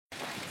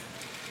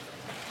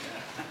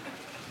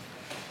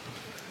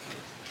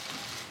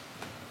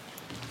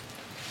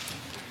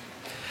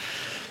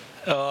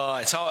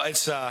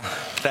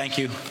Thank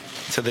you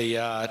to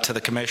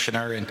the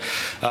commissioner and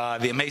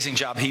the amazing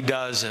job he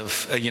does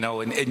of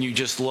and you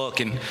just look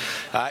and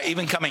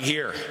even coming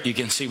here you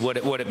can see what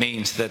it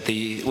means that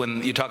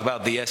when you talk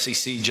about the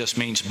SEC just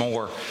means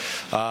more.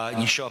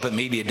 You show up at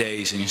media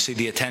days and you see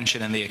the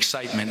attention and the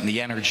excitement and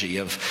the energy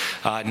of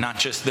not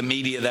just the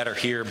media that are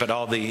here, but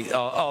all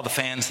the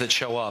fans that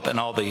show up and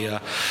all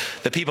the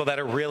people that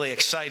are really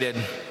excited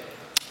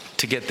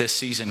to get this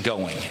season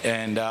going.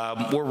 And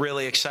we're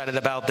really excited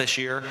about this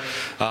year.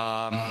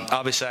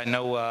 Obviously, I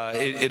know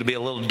it'll be a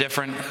little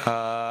different.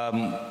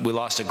 We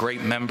lost a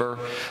great member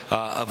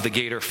of the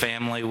Gator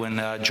family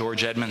when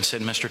George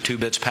Edmondson, Mr.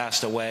 Tubitz,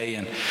 passed away.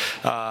 And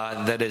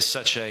that is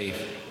such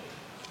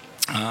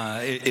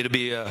it'll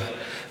be a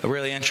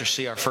really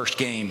interesting, our first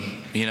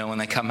game, when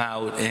they come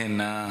out and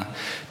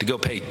to go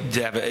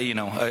have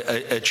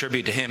a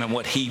tribute to him and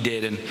what he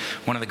did and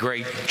one of the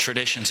great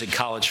traditions in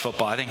college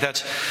football. I think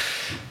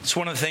it's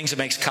one of the things that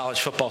makes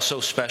college football so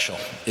special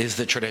is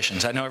the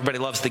traditions. I know everybody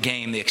loves the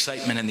game, the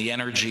excitement and the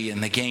energy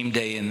and the game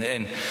day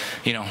and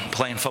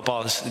playing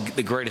football is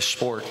the greatest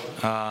sport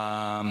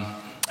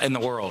in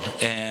the world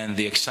and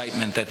the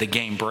excitement that the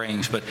game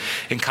brings. But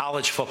in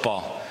college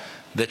football,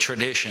 the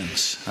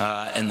traditions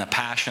and the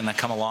passion that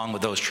come along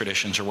with those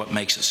traditions are what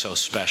makes it so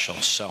special.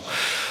 So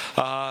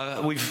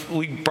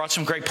we brought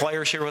some great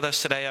players here with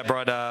us today. I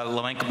brought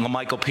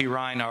LaMichael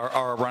Pirine,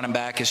 our running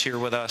back, is here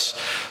with us.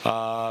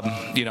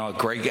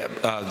 Greg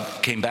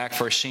came back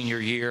for his senior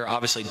year.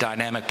 Obviously,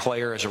 dynamic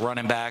player as a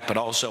running back, but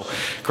also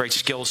great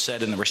skill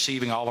set in the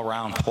receiving,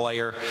 all-around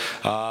player.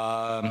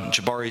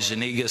 Jabari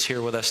Zuniga is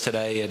here with us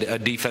today, a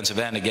defensive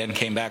end. Again,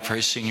 came back for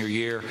his senior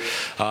year.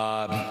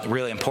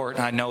 Really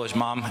important. I know his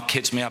mom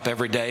hits me up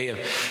every day of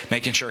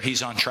making sure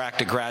he's on track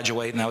to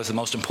graduate, and that was the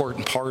most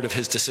important part of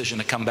his decision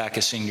to come back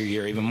his senior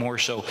year, even more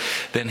so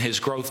than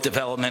his growth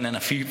development in a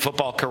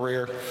football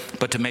career,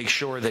 but to make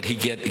sure that he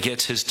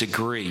gets his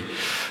degree.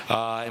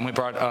 And we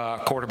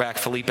brought quarterback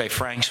Felipe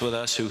Franks with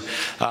us, who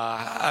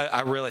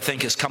I really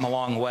think has come a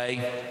long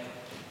way.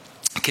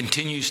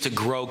 Continues to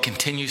grow,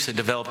 continues to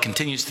develop,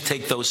 continues to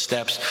take those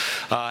steps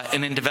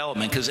and in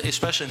development, because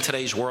especially in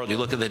today's world, you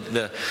look at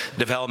the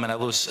development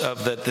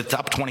of the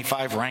top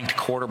 25 ranked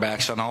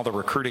quarterbacks on all the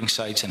recruiting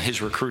sites in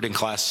his recruiting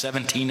class.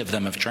 17 of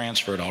them have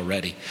transferred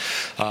already,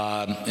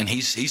 and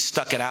he's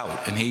stuck it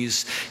out, and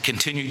he's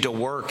continued to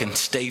work and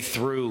stay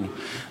through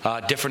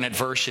different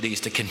adversities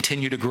to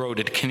continue to grow,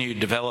 to continue to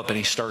develop, and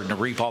he's starting to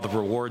reap all the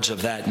rewards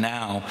of that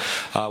now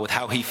with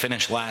how he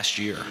finished last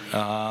year.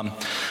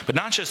 But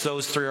not just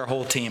those three, our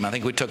whole team. I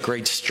think we took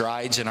great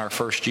strides in our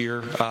first year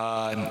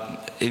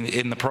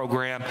in the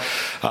program.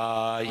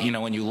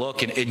 When you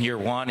look in year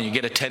one and you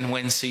get a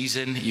 10-win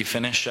season, you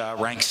finish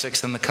ranked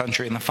 6th in the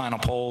country in the final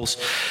polls.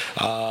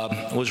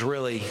 Was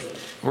really,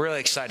 really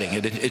exciting.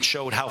 It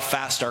showed how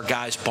fast our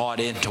guys bought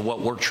into what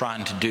we're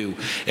trying to do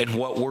and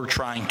what we're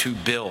trying to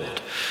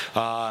build.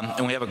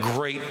 And we have a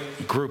great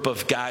group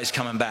of guys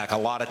coming back, a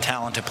lot of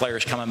talented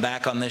players coming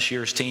back on this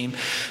year's team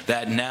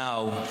that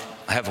now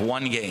have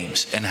won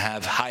games and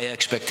have high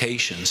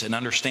expectations and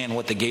understand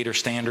what the Gator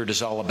standard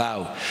is all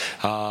about.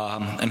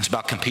 And it's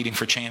about competing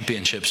for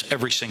championships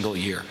every single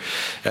year.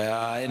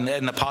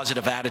 And the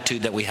positive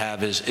attitude that we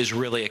have is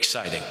really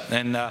exciting.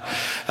 And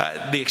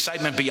the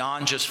excitement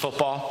beyond just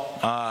football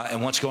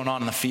and what's going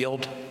on in the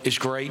field is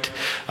great.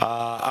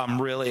 I'm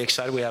really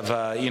excited. We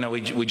have,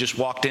 we just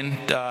walked in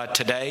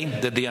today,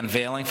 did the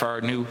unveiling for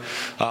our new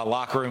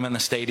locker room in the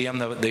stadium,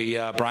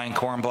 the Brian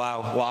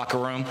Kornblau locker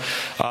room.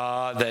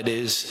 That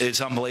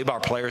is unbelievable. Our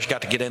players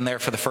got to get in there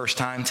for the first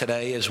time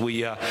today as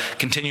we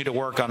continue to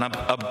work on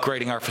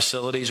upgrading our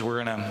facilities.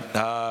 We're going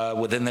to,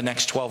 within the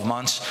next 12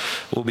 months,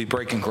 we'll be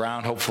breaking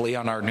ground, hopefully,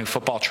 on our new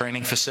football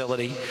training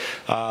facility,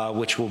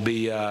 which will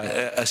be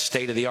a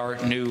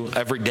state-of-the-art new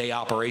everyday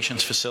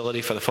operations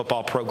facility for the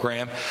football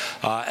program,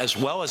 as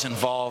well as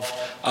involve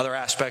other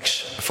aspects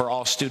for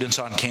all students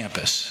on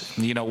campus.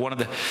 One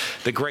of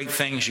the great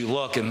things you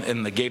look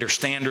in the Gator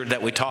standard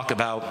that we talk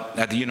about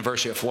at the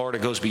University of Florida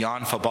goes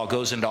beyond football,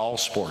 goes into all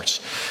sports,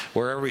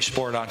 where every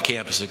sport on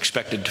campus is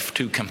expected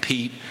to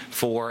compete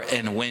for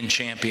and win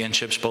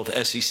championships, both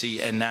SEC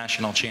and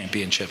national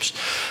championships.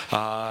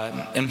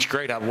 And it's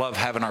great. I love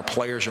having our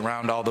players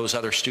around all those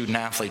other student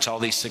athletes, all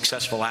these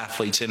successful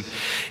athletes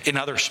in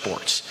other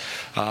sports.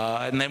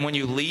 And then when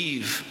you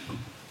leave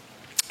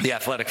the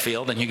athletic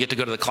field and you get to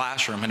go to the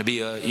classroom and to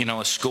be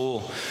a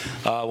school,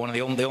 one of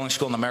the only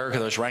school in America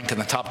that was ranked in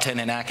the top 10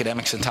 in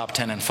academics and top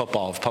 10 in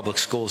football of public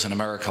schools in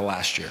America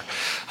last year.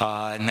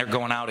 And they're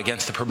going out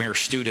against the premier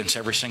students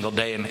every single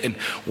day and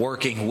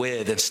working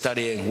with and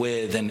studying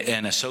with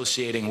and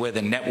associating with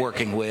and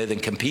networking with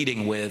and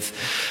competing with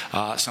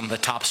some of the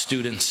top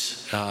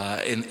students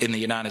in the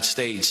United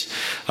States.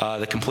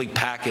 The complete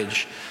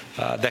package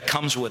that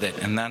comes with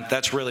it, and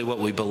that's really what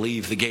we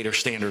believe the Gator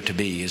standard to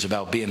be, is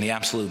about being the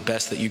absolute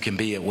best that you can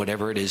be at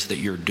whatever it is that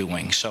you're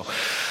doing. So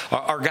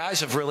our guys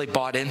have really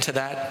bought into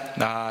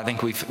that. I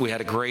think we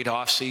had a great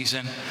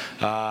offseason.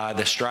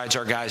 The strides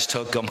our guys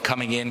took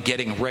coming in,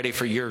 getting ready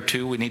for year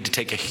two. We need to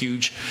take a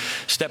huge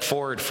step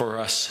forward for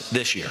us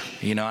this year.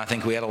 I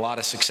think we had a lot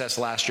of success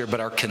last year, but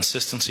our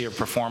consistency of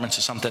performance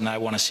is something I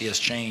want to see us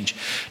change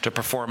to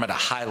perform at a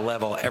high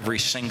level every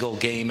single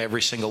game,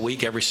 every single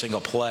week, every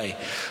single play.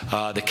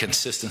 The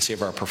consistency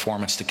of our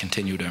performance to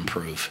continue to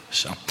improve.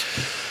 So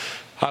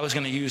I was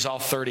going to use all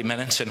 30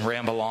 minutes and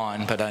ramble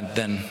on, but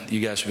then you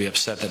guys would be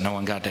upset that no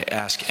one got to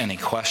ask any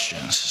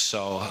questions.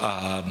 So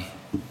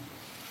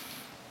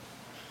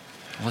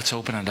let's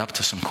open it up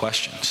to some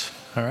questions.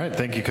 All right.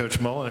 Thank you, Coach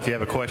Mullen. If you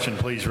have a question,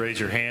 please raise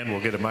your hand.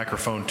 We'll get a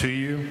microphone to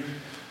you.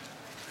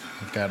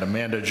 We've got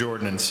Amanda,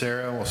 Jordan, and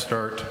Sarah. We'll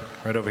start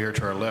right over here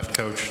to our left,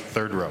 Coach,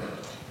 third row.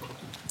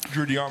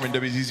 Drew DeArmond,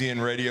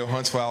 WZZN Radio,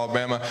 Huntsville,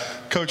 Alabama.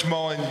 Coach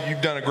Mullen,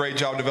 you've done a great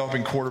job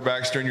developing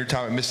quarterbacks during your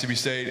time at Mississippi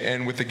State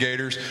and with the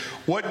Gators.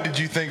 What did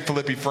you think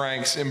Felipe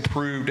Franks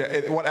improved?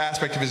 What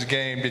aspect of his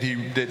game did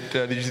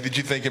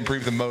you think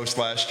improved the most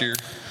last year?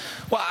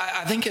 Well,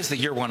 I think as the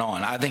year went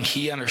on, I think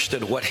he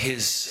understood what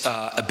his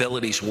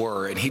abilities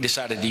were, and he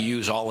decided to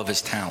use all of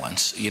his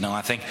talents.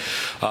 I think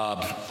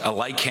a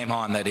light came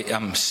on that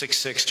I'm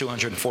 6'6",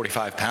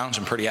 245 pounds,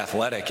 and pretty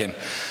athletic, and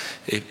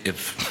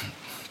if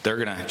they're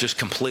going to just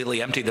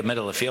completely empty the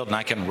middle of the field and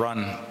I can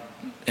run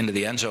into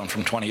the end zone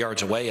from 20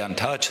 yards away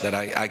untouched, that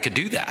I could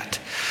do that.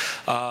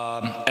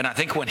 And I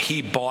think when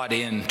he bought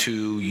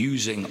into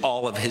using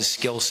all of his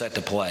skill set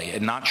to play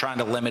and not trying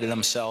to limit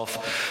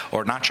himself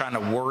or not trying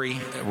to worry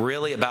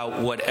really about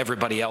what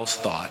everybody else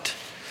thought,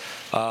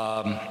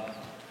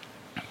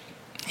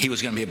 he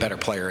was going to be a better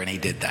player, and he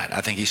did that. I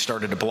think he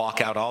started to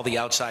block out all the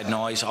outside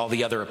noise, all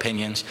the other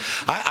opinions.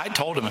 I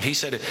told him, I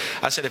said,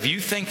 if you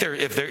think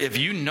if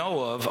you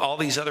know of all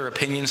these other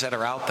opinions that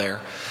are out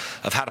there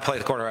of how to play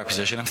the quarterback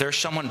position, if there's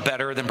someone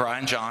better than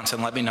Brian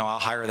Johnson, let me know. I'll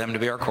hire them to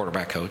be our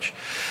quarterback coach.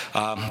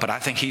 But I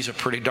think he's a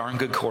pretty darn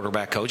good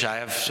quarterback coach. I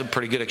have some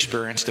pretty good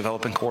experience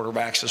developing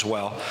quarterbacks as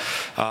well.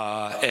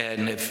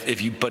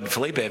 But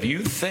Felipe, if you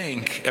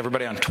think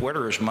everybody on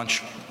Twitter is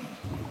much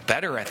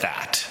better at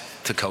that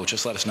to coach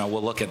us, let us know.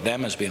 We'll look at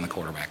them as being the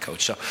quarterback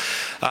coach. So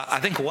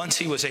I think once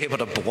he was able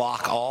to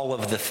block all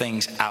of the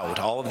things out,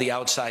 all of the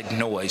outside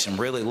noise, and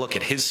really look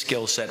at his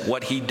skill set,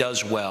 what he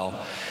does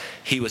well,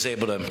 he was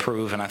able to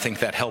improve, and I think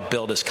that helped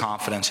build his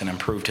confidence and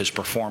improved his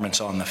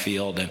performance on the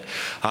field. And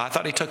I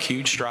thought he took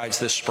huge strides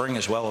this spring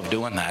as well of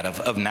doing that,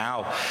 of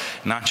now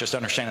not just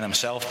understanding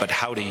himself, but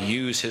how to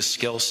use his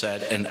skill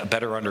set and a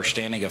better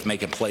understanding of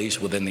making plays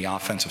within the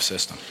offensive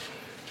system.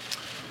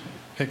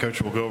 Okay,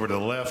 Coach, we'll go over to the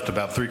left,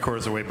 about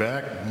three-quarters of the way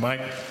back.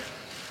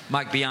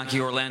 Mike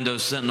Bianchi, Orlando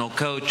Sentinel.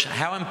 Coach,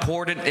 how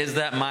important is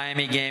that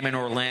Miami game in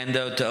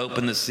Orlando to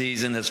open the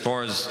season as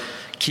far as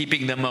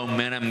keeping the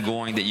momentum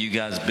going that you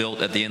guys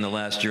built at the end of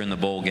last year in the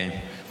bowl game?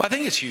 Well, I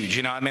think it's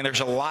huge. There's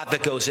a lot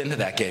that goes into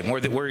that game. We're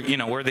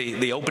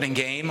the opening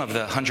game of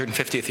the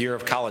 150th year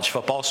of college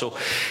football, so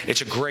it's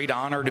a great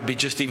honor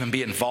to even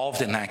be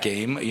involved in that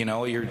game.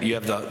 You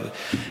have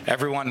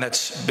everyone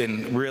that's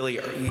been really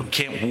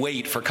can't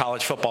wait for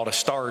college football to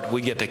start.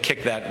 We get to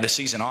kick the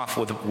season off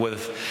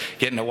with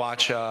getting to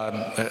watch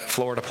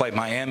Florida play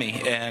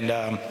Miami, and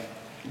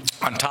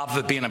on top of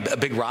it being a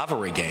big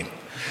rivalry game,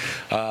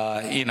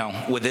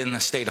 within the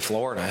state of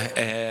Florida.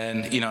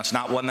 And, it's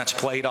not one that's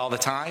played all the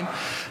time,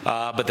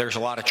 but there's a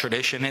lot of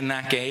tradition in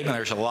that game, and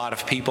there's a lot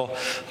of people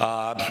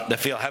that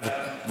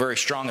have very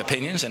strong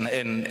opinions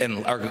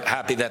and are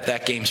happy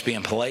that game's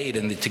being played,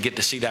 and to get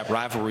to see that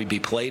rivalry be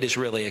played is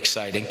really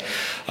exciting.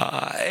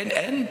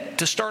 And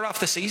to start off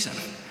the season.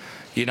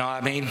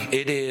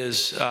 It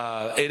is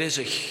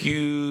a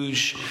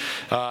huge,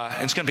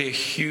 it's going to be a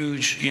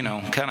huge,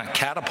 kind of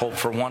catapult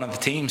for one of the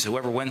teams,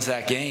 whoever wins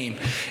that game,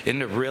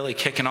 into really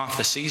kicking off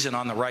the season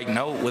on the right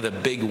note with a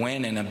big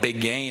win and a big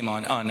game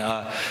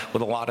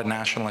with a lot of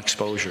national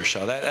exposure.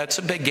 So that's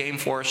a big game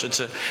for us.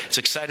 It's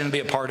exciting to be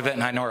a part of it,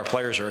 and I know our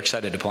players are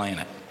excited to play in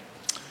it.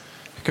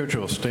 Coach,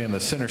 we'll stay in the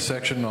center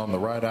section on the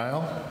right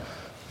aisle.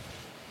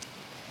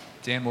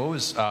 Dan, what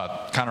was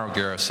Connor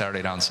O'Gara,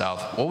 Saturday Down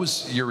South? What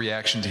was your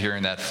reaction to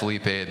hearing that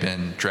Felipe had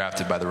been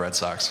drafted by the Red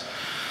Sox?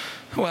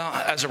 Well,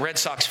 as a Red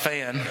Sox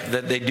fan,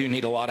 that they do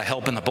need a lot of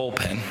help in the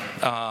bullpen.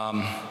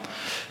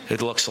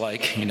 It looks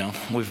like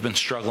we've been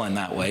struggling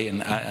that way,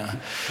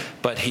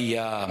 but he,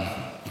 I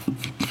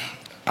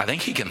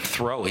think he can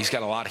throw. He's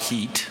got a lot of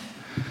heat.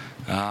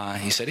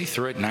 He said he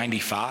threw it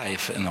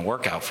 95 in the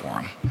workout for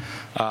him.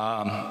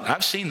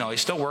 I've seen, though,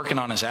 he's still working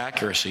on his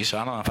accuracy, so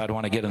I don't know if I'd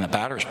want to get in the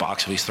batter's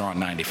box if he's throwing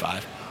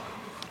 95.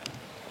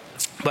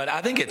 But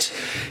I think it's,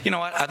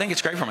 I think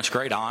it's great for him. It's a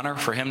great honor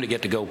for him to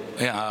get to go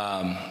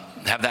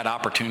have that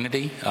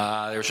opportunity.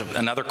 There's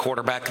another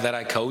quarterback that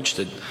I coached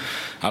that,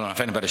 I don't know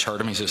if anybody's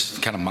heard him. He's this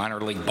kind of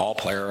minor league ball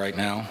player right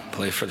now,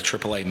 plays for the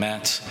AAA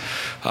Mets,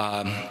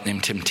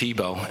 named Tim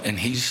Tebow, and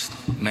he's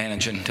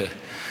managing to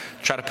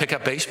try to pick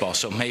up baseball.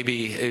 So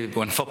maybe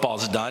when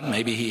football's done,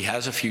 maybe he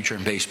has a future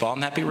in baseball,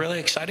 and that'd be really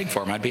exciting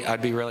for him.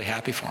 I'd be really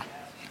happy for him.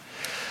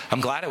 I'm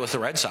glad it was the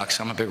Red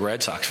Sox. I'm a big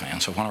Red Sox fan,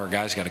 so if one of our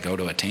guys got to go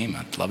to a team,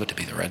 I'd love it to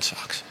be the Red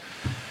Sox.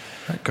 All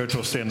right, Coach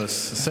will stay in the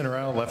center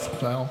aisle,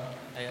 left aisle.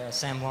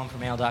 Sam Blum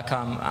from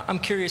AL.com. I'm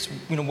curious,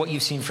 what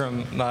you've seen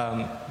from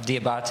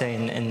Diabate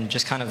and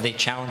just kind of the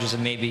challenges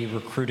of maybe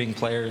recruiting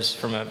players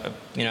from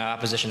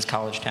opposition's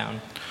college town.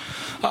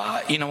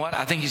 You know what?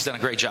 I think he's done a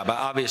great job.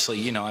 Obviously,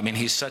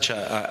 he's such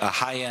a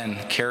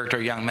high-end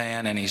character young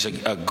man, and he's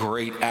a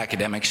great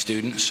academic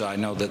student. So I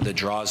know that the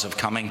draws of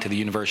coming to the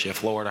University of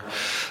Florida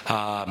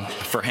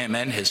for him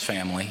and his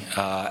family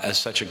as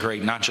such a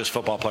great, not just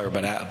football player,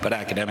 but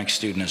academic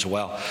student as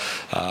well,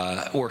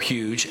 were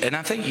huge. And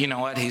I think,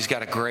 he's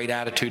got a great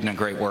attitude and a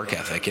great work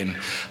ethic, and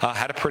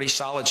had a pretty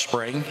solid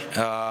spring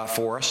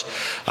for us.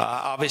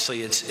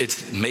 Obviously,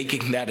 it's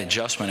making that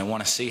adjustment and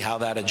want to see how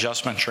that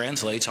adjustment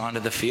translates onto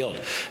the field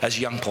as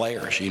young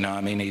players.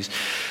 He's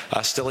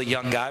still a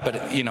young guy,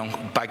 but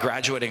by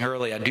graduating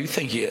early, I do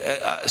think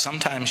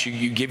sometimes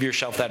you give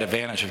yourself that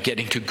advantage of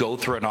getting to go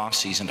through an off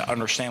season to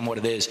understand what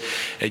it is,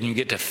 and you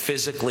get to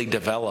physically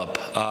develop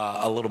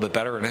a little bit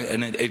better,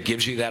 and it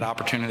gives you that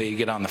opportunity to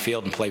get on the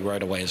field and play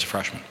right away as a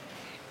freshman.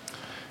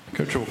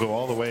 Coach will go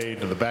all the way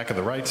to the back of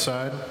the right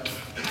side.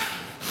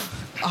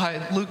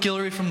 Hi, Luke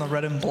Guillory from the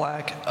Red and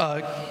Black.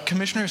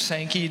 Commissioner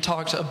Sankey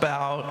talked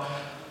about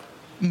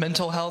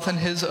mental health in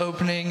his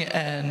opening,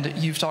 and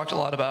you've talked a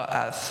lot about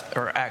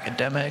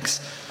academics.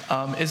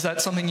 Is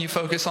that something you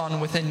focus on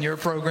within your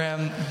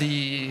program,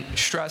 the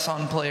stress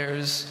on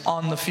players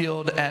on the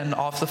field and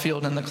off the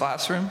field in the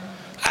classroom?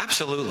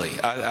 Absolutely.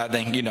 I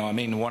think,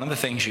 one of the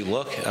things you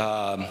look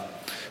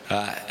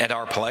at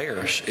our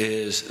players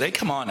is they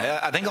come on.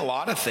 I think a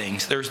lot of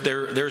things,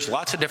 there's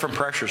lots of different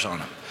pressures on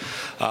them.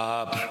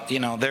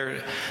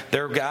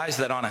 There are guys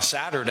that on a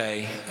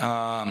Saturday,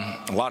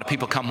 a lot of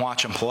people come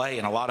watch them play,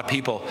 and a lot of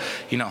people,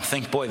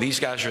 think, boy, these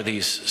guys are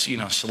these,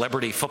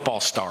 celebrity football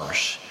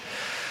stars.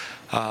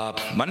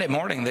 Monday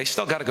morning, they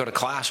still got to go to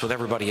class with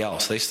everybody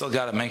else. They still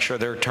got to make sure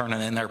they're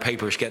turning in their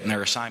papers, getting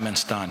their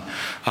assignments done,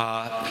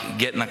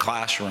 get in the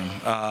classroom,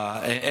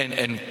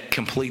 and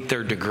complete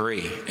their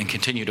degree and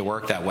continue to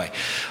work that way.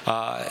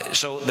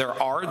 So there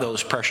are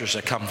those pressures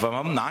that come from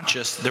them, not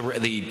just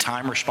the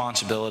time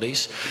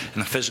responsibilities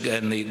and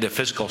the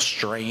physical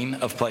strain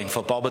of playing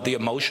football, but the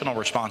emotional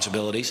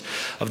responsibilities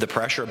of the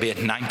pressure of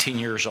being 19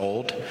 years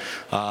old,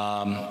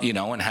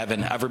 and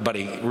having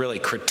everybody really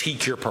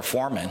critique your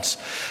performance.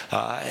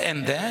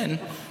 And then,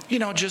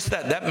 just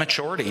that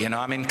maturity.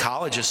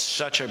 College is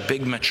such a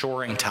big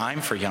maturing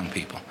time for young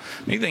people.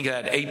 You think of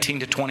that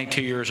 18 to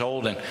 22 years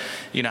old, and,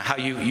 how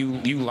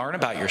you learn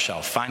about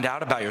yourself, find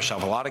out about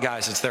yourself. A lot of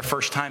guys, it's their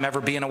first time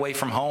ever being away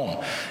from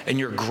home, and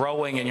you're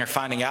growing and you're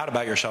finding out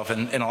about yourself.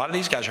 And a lot of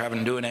these guys are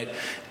doing it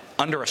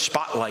under a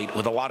spotlight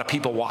with a lot of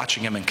people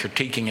watching them and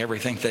critiquing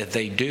everything that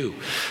they do.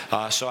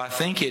 So I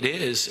think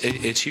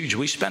it's huge.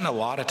 We spend a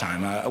lot of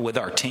time with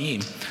our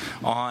team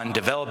on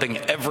developing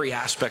every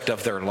aspect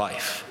of their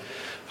life,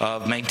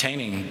 of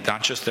maintaining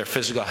not just their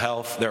physical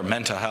health, their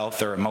mental health,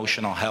 their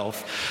emotional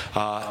health,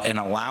 and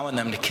allowing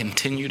them to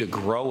continue to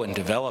grow and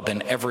develop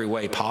in every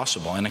way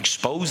possible and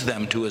expose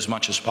them to as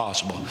much as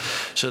possible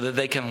so that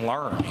they can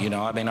learn.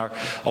 Our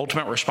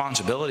ultimate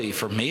responsibility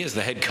for me as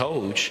the head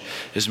coach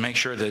is make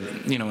sure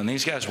that, when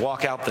these guys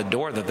walk out the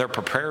door, that they're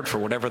prepared for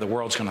whatever the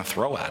world's going to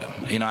throw at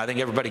them. I think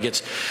everybody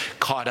gets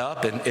caught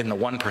up in the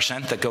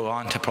 1% that go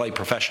on to play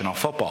professional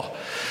football.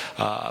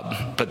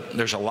 But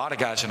there's a lot of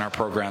guys in our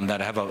program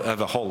that have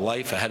a whole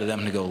life ahead of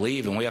them to go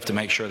leave, and we have to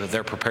make sure that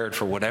they're prepared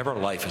for whatever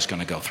life is going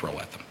to go throw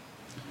at them.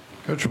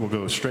 Coach will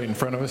go straight in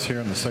front of us here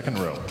in the second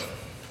row.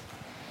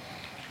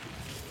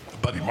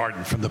 Buddy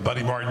Martin from the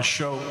Buddy Martin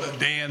Show.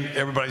 Dan,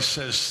 everybody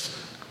says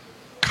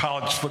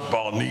college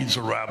football needs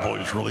a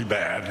rivalries really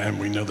bad, and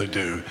we know they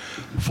do.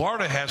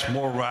 Florida has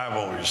more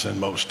rivalries than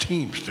most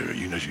teams do,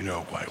 as you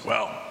know quite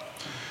well.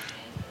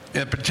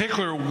 In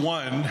particular,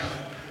 one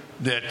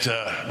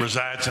that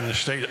resides in the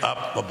state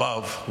up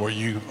above where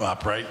you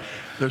operate.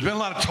 There's been a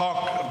lot of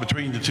talk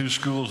between the two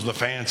schools, the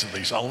fans at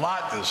least, a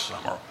lot this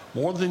summer,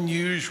 more than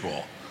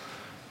usual.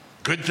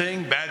 Good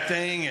thing, bad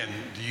thing, and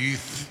do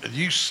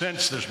you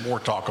sense there's more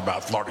talk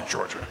about Florida,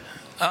 Georgia?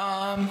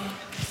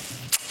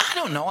 I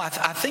don't know. I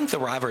think the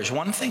rivalries,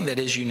 one thing that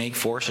is unique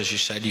for us, as you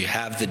said, you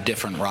have the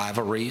different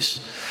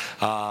rivalries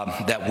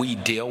that we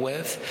deal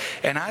with.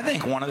 And I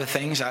think one of the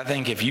things,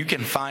 if you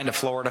can find a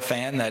Florida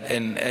fan that,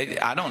 and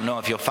I don't know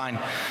if you'll find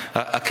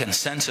a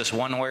consensus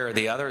one way or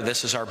the other,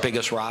 this is our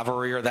biggest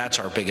rivalry or that's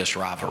our biggest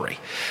rivalry.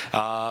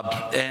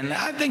 And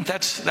I think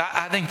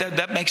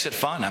that makes it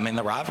fun.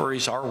 The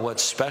rivalries are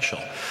what's special,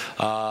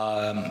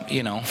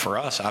 for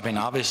us.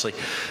 Obviously,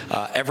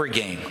 every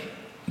game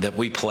that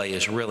we play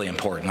is really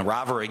important. The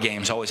rivalry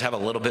games always have a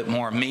little bit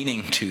more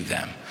meaning to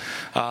them.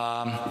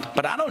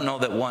 But I don't know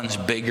that one's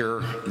bigger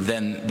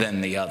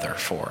than the other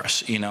for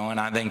us, and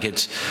I think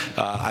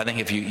I think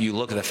if you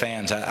look at the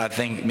fans, I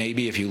think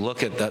maybe if you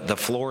look at the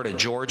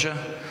Florida-Georgia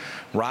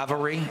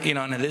rivalry,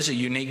 and it is a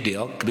unique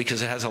deal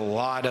because it has a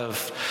lot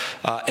of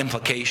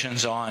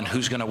implications on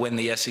who's going to win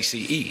the SEC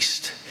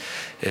East.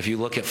 If you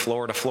look at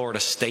Florida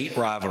State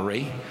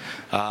rivalry,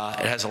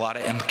 it has a lot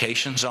of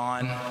implications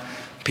on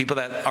people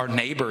that are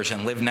neighbors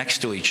and live next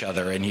to each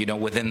other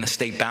and, within the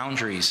state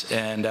boundaries.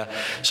 And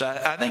so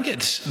I think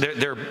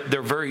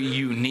they're very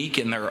unique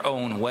in their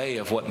own way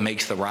of what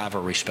makes the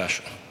rivalry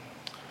special.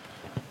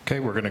 Okay,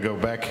 we're going to go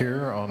back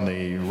here on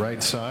the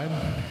right side,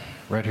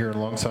 right here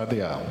alongside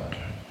the aisle.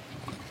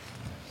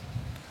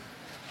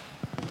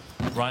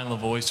 Ryan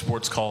Lavoie,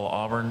 Sports Call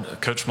Auburn.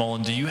 Coach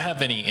Mullen, do you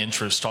have any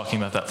interest, talking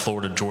about that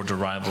Florida-Georgia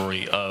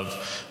rivalry,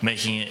 of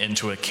making it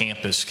into a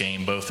campus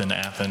game, both in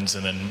Athens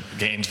and in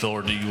Gainesville,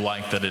 or do you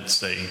like that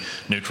it's a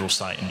neutral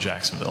site in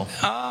Jacksonville?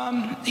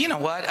 You know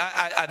what?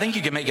 I think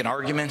you can make an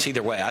argument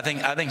either way. I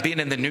think being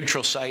in the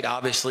neutral site,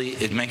 obviously,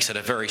 it makes it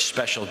a very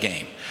special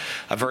game,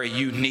 a very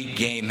unique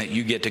game that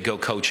you get to go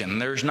coach in.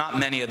 There's not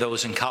many of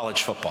those in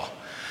college football.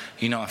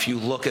 If you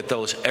look at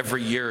those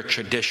every year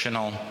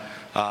traditional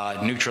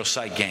neutral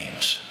site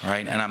games,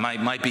 right? And I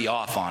might be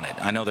off on it.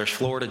 I know there's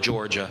Florida,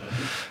 Georgia,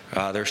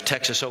 there's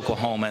Texas,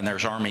 Oklahoma, and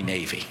there's Army,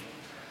 Navy.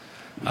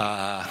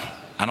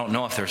 I don't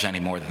know if there's any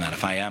more than that.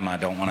 If I am, I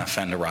don't want to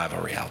offend a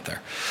rivalry out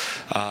there.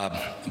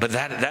 But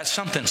that's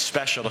something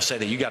special to say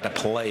that you got to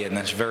play in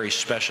this very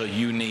special,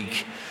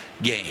 unique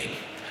game.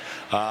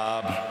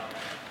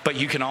 But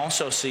you can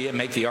also see and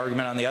make the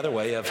argument on the other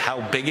way of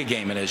how big a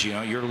game it is.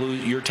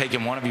 You're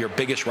taking one of your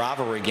biggest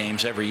rivalry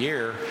games every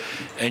year,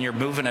 and you're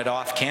moving it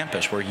off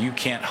campus where you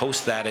can't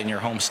host that in your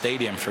home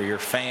stadium for your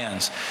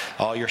fans,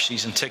 all your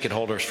season ticket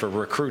holders for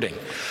recruiting.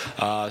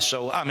 I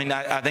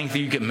think that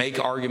you can make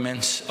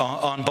arguments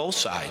on both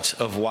sides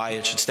of why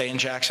it should stay in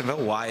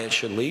Jacksonville, why it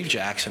should leave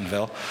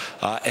Jacksonville,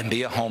 and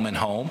be a home and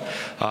home.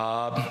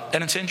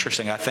 And it's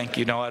interesting. I think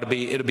it'll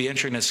be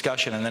interesting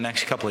discussion in the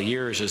next couple of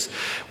years is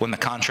when the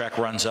contract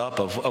runs up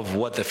of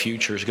what the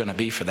future is going to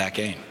be for that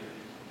game.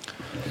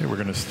 Okay, we're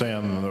going to stay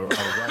on the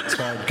right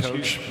side,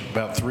 Coach,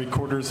 about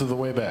 3/4 of the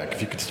way back.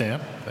 If you could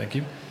stand. Thank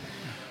you.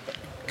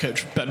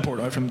 Coach, Ben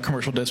Portnoy from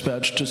Commercial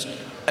Dispatch. Just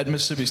at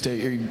Mississippi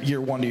State, year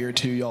 1 to year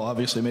 2, y'all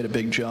obviously made a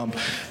big jump.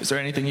 Is there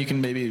anything you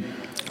can maybe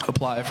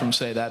apply from,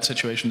 say, that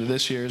situation to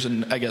this year's?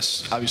 And I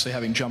guess, obviously,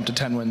 having jumped to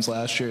 10 wins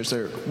last year, is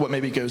there what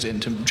maybe goes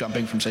into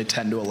jumping from, say,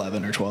 10 to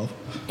 11 or 12?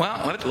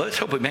 Well, let's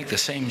hope we make the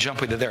same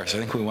jump we did there. So I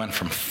think we went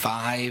from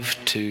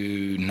 5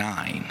 to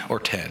 9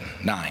 or 10,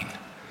 9.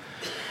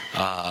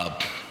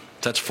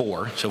 That's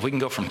 4. So if we can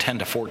go from 10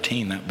 to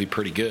 14, that would be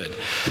pretty good.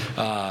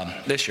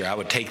 This year, I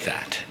would take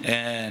that.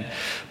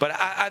 But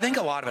I think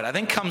a lot of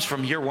it, comes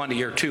from year 1 to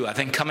year 2. I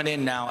think coming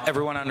in now,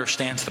 everyone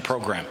understands the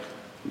program.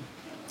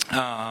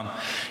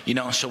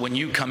 So when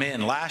you come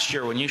in last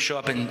year, when you show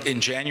up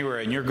in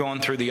January and you're going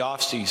through the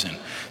off season,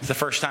 it's the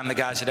first time the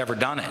guys had ever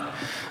done it.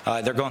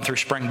 They're going through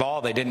spring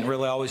ball. They didn't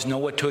really always know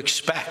what to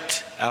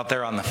expect out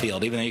there on the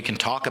field. Even though you can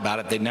talk about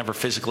it, they'd never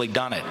physically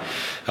done it.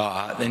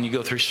 Then you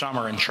go through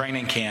summer and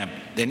training camp,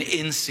 then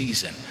in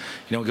season.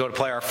 We go to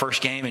play our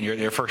first game and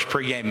your first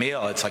pregame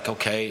meal. It's like,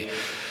 okay,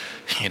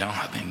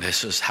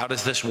 how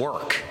does this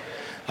work?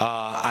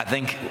 I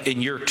think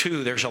in year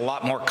 2, there's a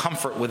lot more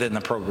comfort within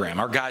the program.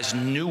 Our guys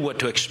knew what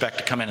to expect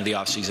to come into the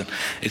offseason.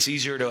 It's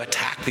easier to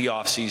attack the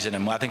offseason,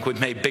 and I think we've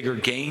made bigger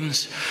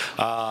gains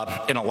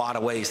in a lot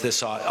of ways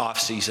this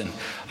offseason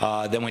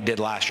than we did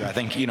last year. I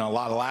think, a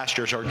lot of last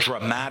year's are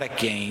dramatic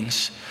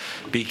gains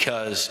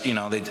because,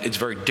 it's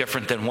very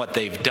different than what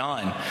they've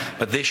done.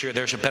 But this year,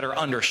 there's a better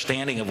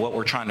understanding of what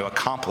we're trying to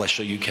accomplish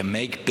so you can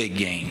make big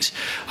gains.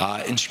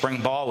 In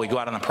spring ball, we go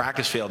out on the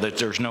practice field.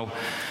 There's no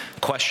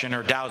question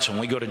or doubts. When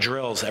we go to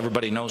drills,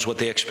 everybody knows what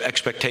the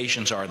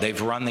expectations are.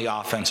 They've run the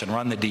offense and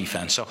run the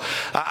defense. So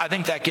I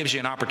think that gives you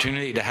an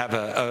opportunity to have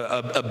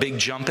a big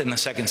jump in the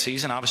second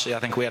season. Obviously, I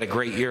think we had a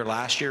great year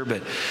last year,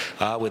 but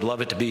we'd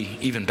love it to be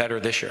even better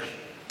this year.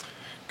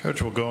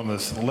 Coach, we'll go on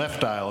this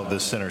left aisle of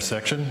this center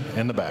section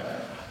in the back.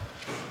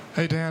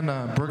 Hey, Dan.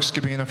 Brooks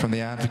Gabina from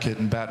The Advocate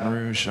in Baton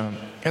Rouge.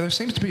 There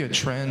seems to be a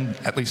trend,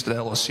 at least at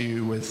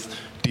LSU, with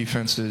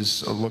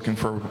defenses looking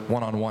for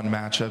one-on-one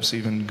matchups,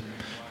 even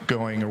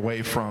going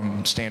away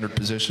from standard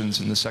positions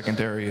in the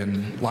secondary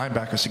and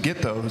linebackers to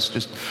get those.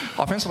 Just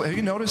offensively, have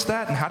you noticed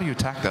that, and how do you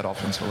attack that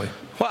offensively?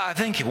 Well, I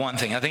think one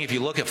thing, if you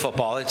look at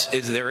football,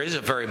 there is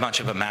a very much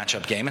of a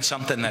matchup game. It's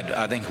something that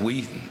I think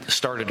we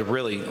started to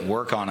really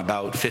work on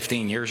about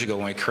 15 years ago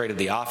when we created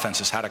the offense,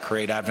 is how to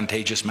create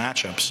advantageous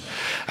matchups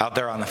out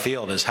there on the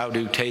field, is how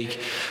to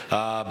take,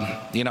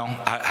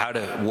 how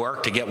to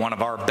work to get one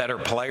of our better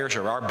players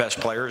or our best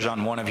players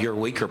on one of your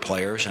weaker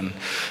players. And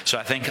so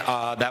I think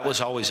that was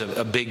always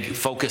a big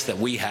focus that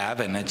we have,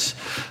 and it's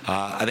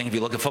I think if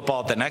you look at football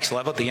at the next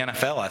level, at the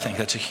NFL, I think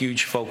that's a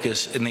huge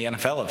focus in the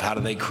NFL of how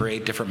do they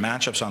create different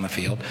matchups on the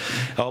field.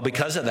 Well,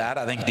 because of that,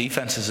 I think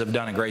defenses have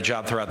done a great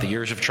job throughout the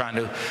years of trying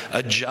to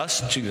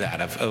adjust to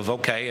that,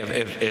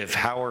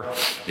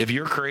 if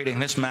you're creating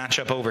this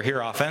matchup over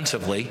here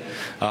offensively,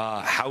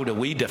 how do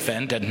we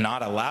defend and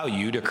not allow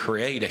you to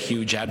create a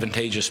huge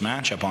advantageous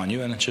matchup on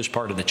you? And it's just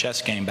part of the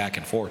chess game back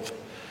and forth.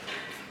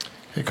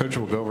 Hey, Coach,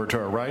 we'll go over to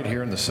our right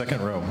here in the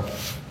second row.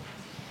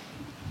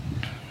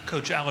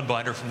 Coach Alan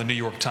Binder from the New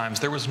York Times.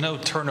 There was no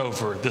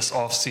turnover this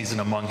offseason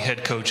among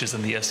head coaches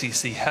in the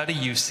SEC. How do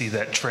you see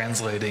that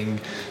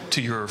translating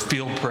to your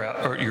field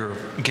prep or your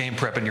game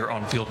prep and your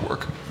on-field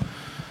work?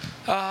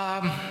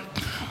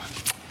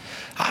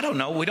 I don't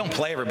know. We don't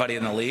play everybody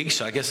in the league,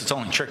 so I guess it's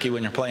only tricky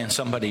when you're playing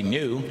somebody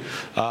new.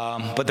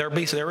 But there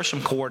were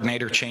some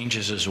coordinator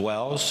changes as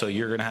well, so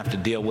you're going to have to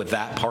deal with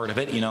that part of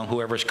it.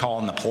 Whoever's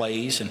calling the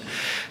plays and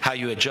how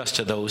you adjust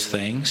to those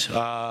things.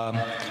 But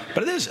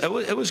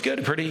it was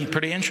good,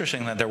 pretty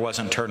interesting that there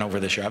wasn't turnover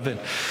this year.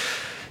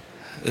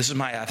 This is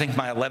I think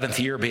my 11th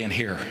year being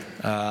here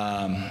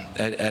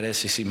at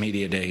SEC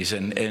Media Days,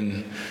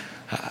 and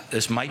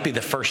this might be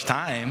the first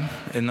time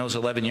in those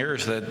 11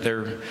 years that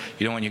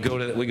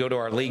when we go to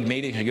our league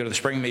meetings, we go to the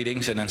spring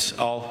meetings, and it's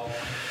all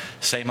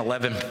same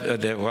 11.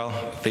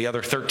 The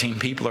other 13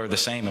 people are the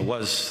same. It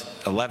was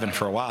 11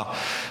 for a while.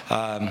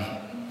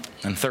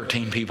 And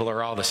 13 people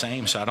are all the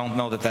same, so I don't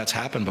know that that's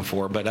happened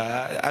before, but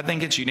I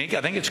think it's unique. I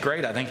think it's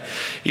great. I think,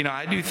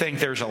 I do think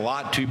there's a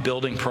lot to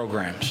building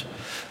programs.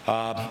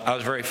 I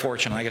was very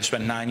fortunate. I got to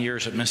spend 9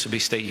 years at Mississippi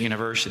State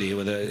University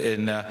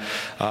in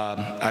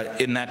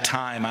that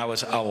time, I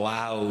was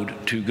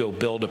allowed to go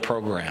build a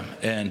program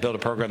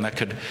that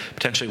could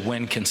potentially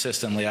win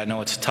consistently. I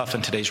know it's tough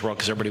in today's world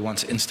because everybody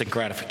wants instant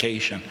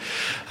gratification,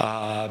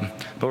 but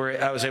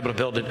I was able to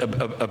build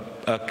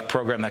a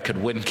program that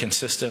could win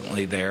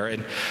consistently there,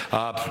 and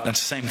that's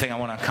the same thing I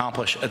want to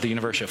accomplish at the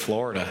University of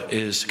Florida,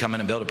 is come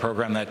in and build a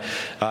program that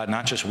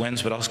not just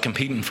wins but also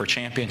competing for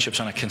championships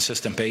on a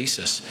consistent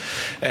basis.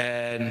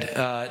 And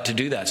to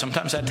do that,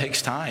 sometimes that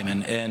takes time.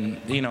 And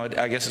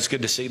I guess it's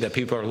good to see that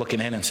people are looking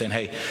in and saying,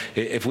 hey,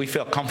 if we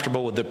feel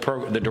comfortable with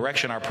the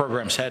direction our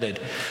program's headed,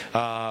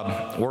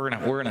 we're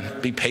gonna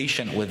be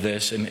patient with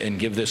this and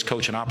give this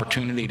coach an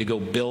opportunity to go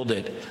build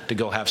it, to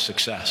go have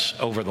success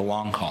over the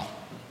long haul.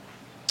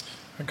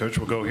 Coach,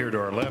 we'll go here to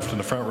our left in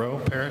the front row.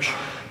 Parrish.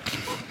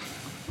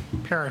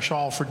 Parrish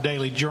Alford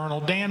Daily Journal.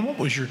 Dan, what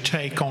was your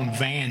take on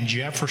Van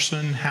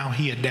Jefferson, how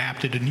he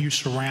adapted to new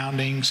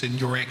surroundings, and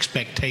your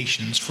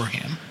expectations for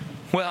him?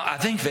 Well, I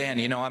think Van,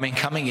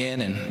 coming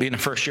in and being a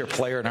first-year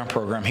player in our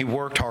program, he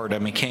worked hard.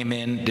 Came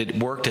in,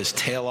 worked his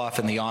tail off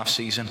in the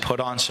offseason, put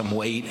on some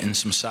weight and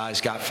some size,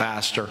 got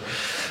faster,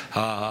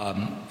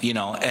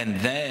 and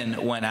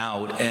then went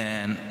out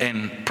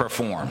and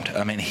performed.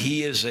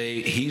 He's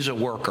a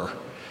worker.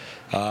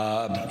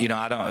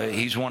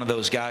 He's one of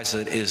those guys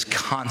that is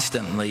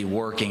constantly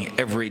working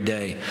every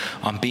day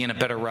on being a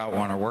better route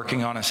runner,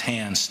 working on his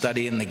hands,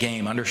 studying the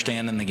game,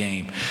 understanding the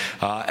game.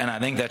 And I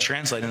think that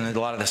translated into a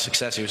lot of the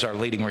success. He was our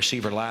leading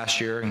receiver last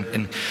year,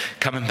 and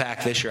coming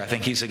back this year, I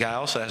think he's a guy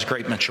also has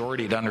great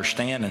maturity to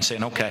understand and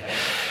saying, okay,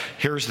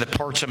 here's the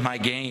parts of my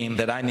game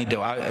that I need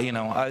to,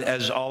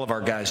 as all of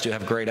our guys do,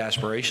 have great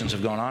aspirations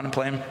of going on and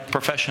playing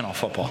professional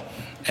football.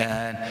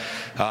 And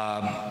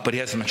but he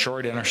has the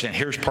maturity to understand,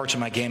 here's parts of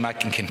my game I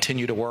can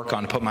continue to work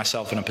on to put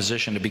myself in a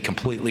position to be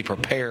completely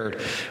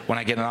prepared when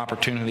I get an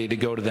opportunity to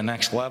go to the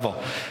next level.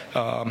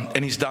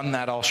 And he's done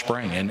that all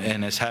spring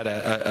and has had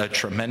a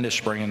tremendous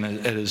spring,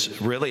 and it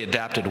has really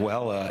adapted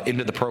well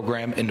into the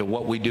program, into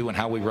what we do and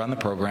how we run the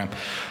program.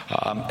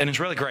 And it's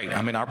really great.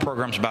 Our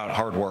program's about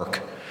hard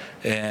work.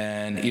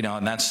 And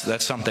and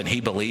that's something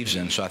he believes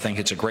in. So I think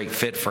it's a great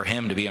fit for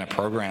him to be in a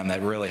program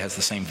that really has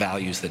the same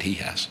values that he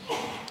has.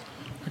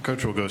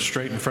 Coach, will go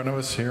straight in front of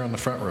us here on the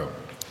front row.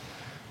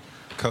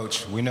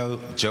 Coach, we know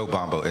Joe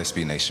Bombo,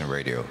 SB Nation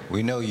Radio.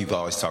 We know you've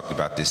always talked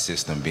about this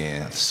system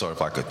being sort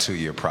of like a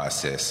 2-year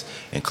process,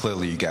 and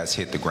clearly you guys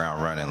hit the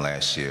ground running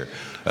last year.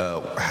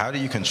 How do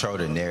you control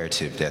the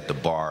narrative that the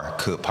bar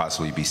could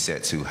possibly be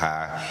set too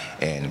high,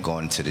 and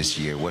going into this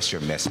year, what's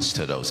your message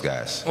to those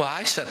guys? Well, I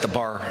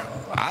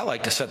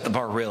like to set the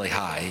bar really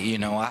high.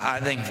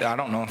 I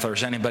don't know if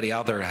there's anybody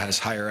out there that has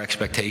higher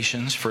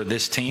expectations for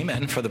this team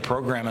and for the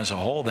program as a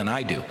whole than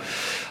I do.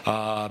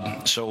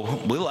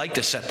 So we like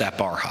to set that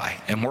bar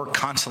high, and we're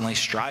constantly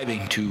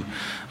striving to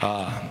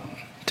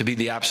be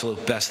the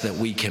absolute best that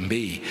we can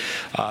be.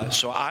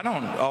 So I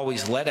don't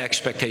always let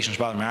expectations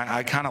bother me.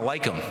 I kind of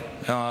like them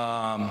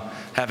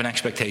having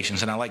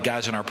expectations, and I like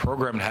guys in our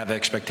program to have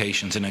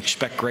expectations and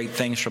expect great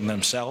things from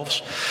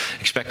themselves,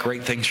 expect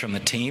great things from the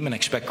team, and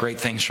expect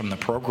great things from the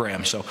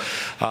program. So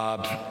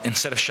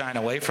instead of shying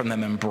away from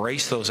them,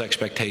 embrace those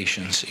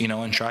expectations,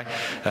 and try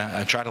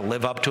to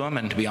live up to them,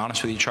 and to be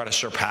honest with you, try to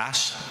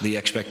surpass the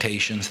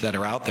expectations that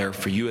are out there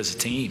for you as a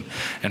team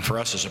and for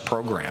us as a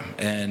program.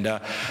 And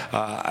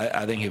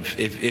I think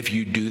if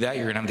you do that,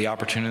 you're going to have the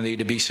opportunity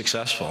to be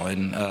successful,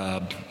 and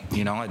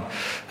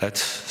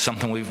that's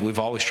something we've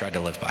always tried to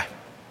live by.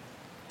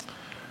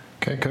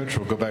 Okay, Coach,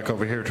 we'll go back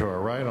over here to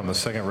our right on the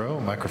second row.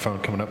 Microphone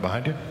coming up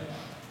behind you.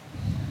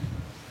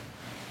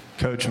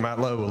 Coach, Matt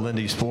Lowe with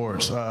Lindy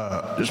Sports.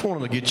 Just wanted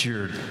to get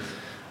your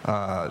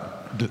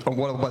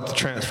what about the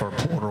transfer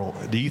portal?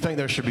 Do you think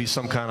there should be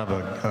some kind of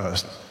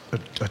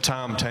a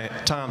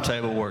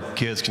timetable where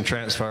kids can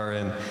transfer,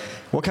 and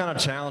what kind of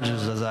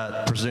challenges does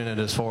that present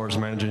as far as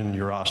managing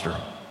your roster?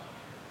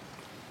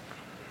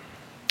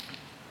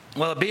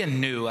 Well, being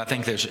new, I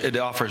think it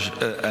offers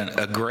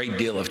a great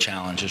deal of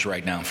challenges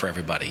right now for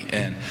everybody.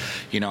 And,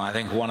 I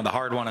think one of the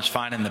hard ones is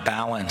finding the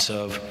balance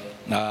of,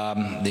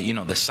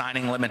 the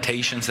signing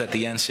limitations that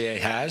the NCAA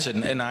has.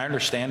 And I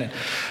understand it.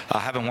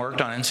 Having worked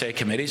on NCAA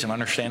committees, I'm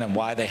understanding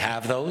why they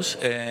have those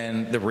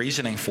and the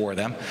reasoning for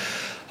them.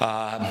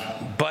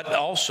 But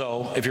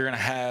also, if you're going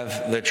to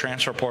have the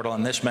transfer portal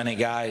and this many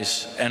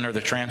guys enter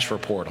the transfer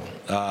portal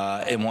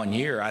in 1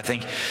 year, I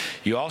think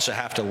you also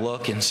have to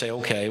look and say,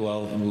 okay,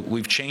 well,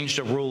 we've changed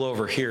a rule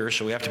over here,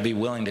 so we have to be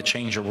willing to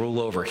change a rule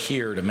over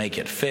here to make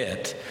it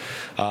fit,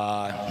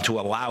 to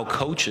allow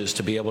coaches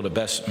to be able to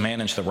best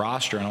manage the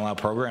roster and allow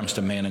programs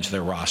to manage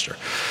their roster.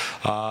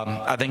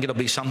 I think it'll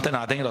be something.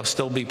 I think it'll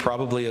still be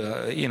probably,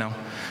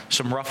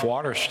 some rough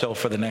waters still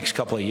for the next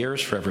couple of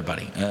years for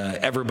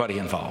everybody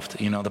involved.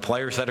 The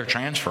players that are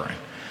transferring,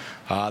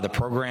 the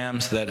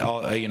programs that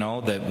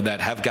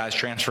that have guys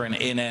transferring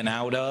in and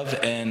out of,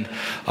 and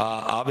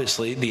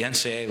obviously the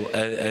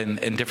NCAA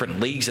and different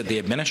leagues at the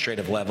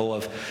administrative level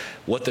of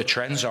what the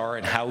trends are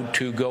and how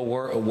to go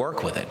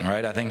work with it.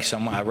 Right? I think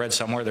I read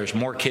somewhere there's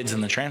more kids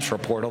in the transfer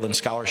portal than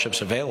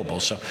scholarships available,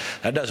 so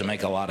that doesn't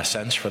make a lot of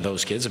sense for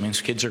those kids. It means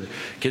kids are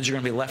going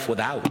to be left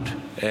without,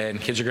 and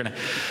kids are going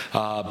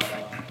to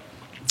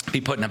be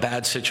put in a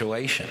bad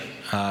situation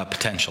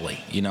potentially.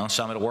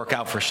 Some it'll work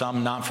out for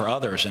some, not for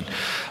others, and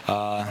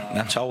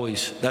that's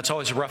always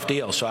a rough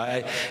deal. So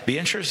I'd be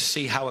interested to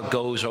see how it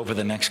goes over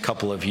the next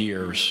couple of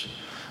years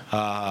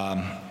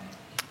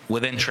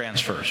within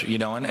transfers.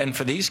 And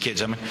for these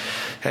kids, I mean,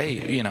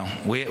 hey,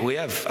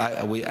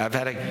 I've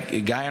had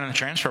a guy on the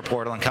transfer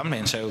portal and come to me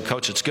and say, well,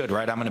 Coach, it's good,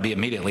 right? I'm going to be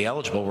immediately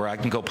eligible where I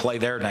can go play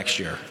there next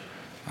year.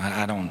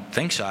 I don't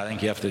think so. I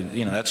think you have to,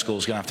 that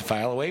school's going to have to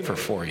file a waiver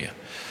for you.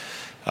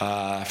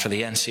 For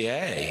the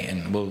NCAA,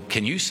 and well,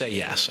 can you say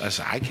yes? I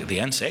said, the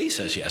NCAA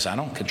says yes. I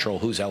don't control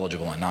who's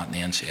eligible and not in the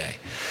NCAA.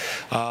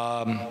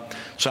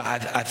 So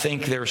I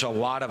think there's a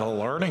lot of a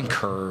learning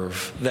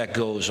curve that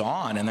goes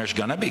on, and there's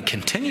going to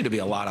continue to be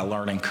a lot of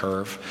learning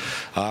curve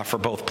for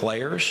both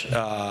players,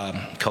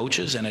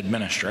 coaches, and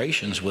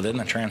administrations within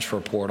the transfer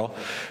portal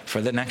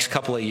for the next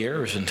couple of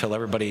years until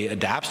everybody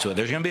adapts to it.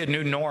 There's going to be a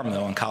new norm,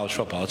 though, in college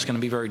football. It's going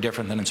to be very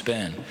different than it's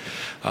been.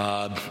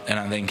 And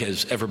I think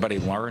as everybody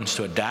learns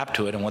to adapt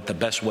to it and what the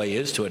best way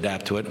is to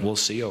adapt to it, we'll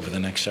see over the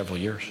next several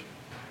years.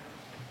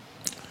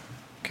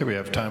 Okay, we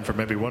have time for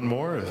maybe one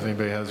more. If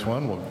anybody has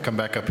one, we'll come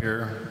back up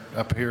here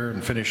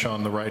and finish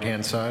on the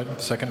right-hand side,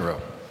 second row.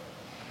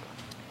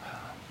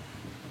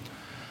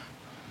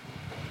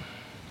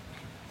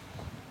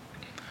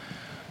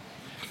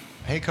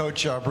 Hey,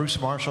 Coach, Bruce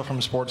Marshall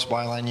from Sports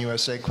Byline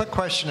USA. Quick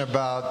question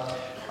about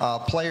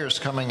players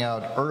coming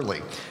out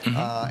early.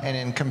 And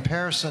in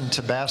comparison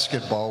to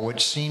basketball,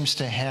 which seems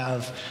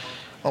to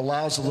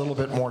allows a little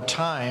bit more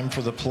time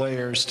for the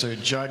players to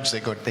judge.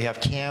 They have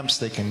camps,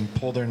 they can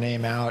pull their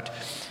name out.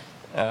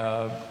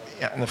 On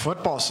the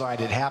football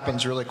side, it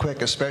happens really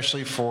quick,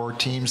 especially for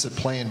teams that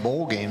play in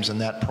bowl games, and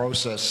that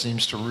process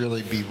seems to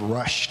really be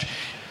rushed.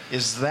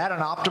 Is that an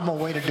optimal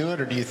way to do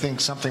it, or do you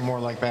think something more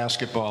like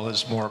basketball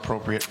is more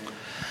appropriate?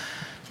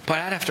 But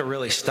I'd have to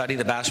really study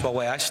the basketball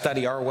way. I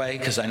study our way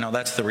because I know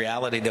that's the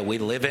reality that we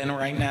live in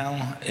right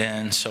now.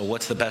 And so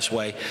what's the best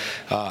way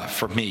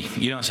for me?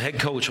 As a head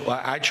coach,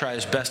 I try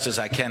as best as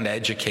I can to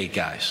educate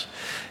guys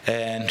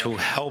and to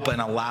help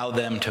and allow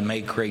them to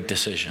make great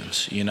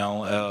decisions,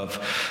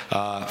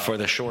 for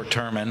the short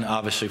term and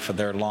obviously for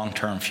their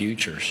long-term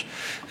futures.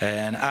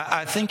 And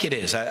I think it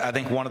is. I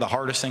think one of the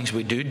hardest things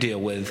we do deal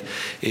with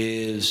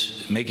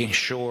is making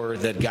sure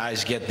that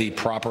guys get the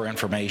proper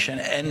information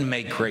and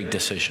make great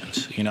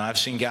decisions. I've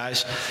seen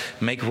guys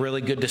make really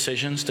good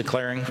decisions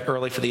declaring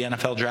early for the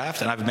NFL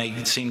draft, and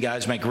I've seen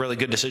guys make really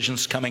good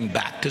decisions coming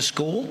back to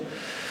school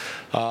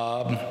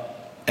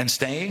and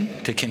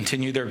staying to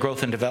continue their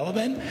growth and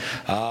development.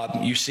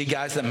 You see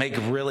guys that make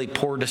really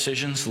poor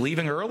decisions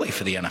leaving early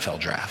for the NFL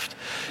draft,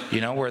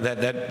 where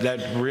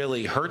that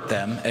really hurt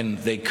them, and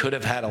they could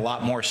have had a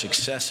lot more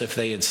success if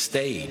they had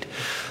stayed.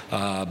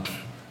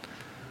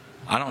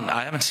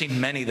 I haven't seen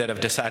many that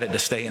have decided to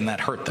stay and that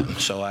hurt them.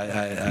 So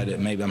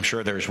I'm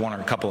sure there's one or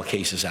a couple of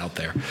cases out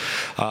there.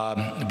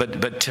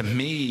 But to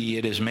me,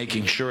 it is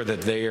making sure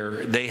that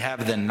they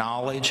have the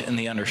knowledge and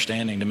the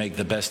understanding to make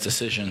the best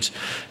decisions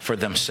for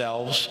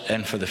themselves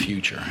and for the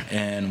future.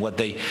 And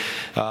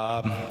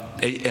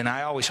and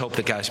I always hope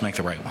that guys make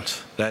the right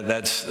ones.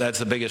 That's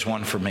the biggest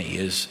one for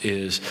me.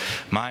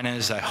 Mine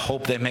is I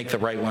hope they make the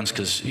right ones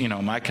because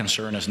my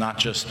concern is not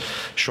just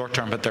short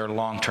term, but their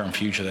long term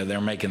future. That they're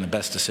making the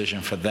best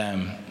decision for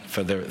them,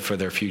 for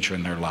their future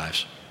and their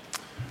lives.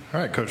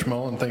 All right, Coach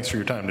Mullen, thanks for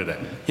your time today.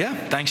 Yeah,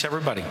 thanks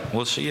everybody.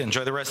 We'll see you.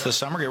 Enjoy the rest of the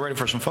summer. Get ready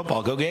for some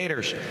football. Go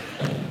Gators.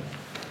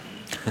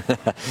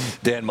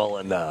 Dan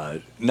Mullen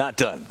not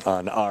done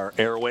on our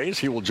airways.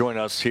 He will join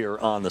us here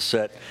on the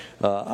set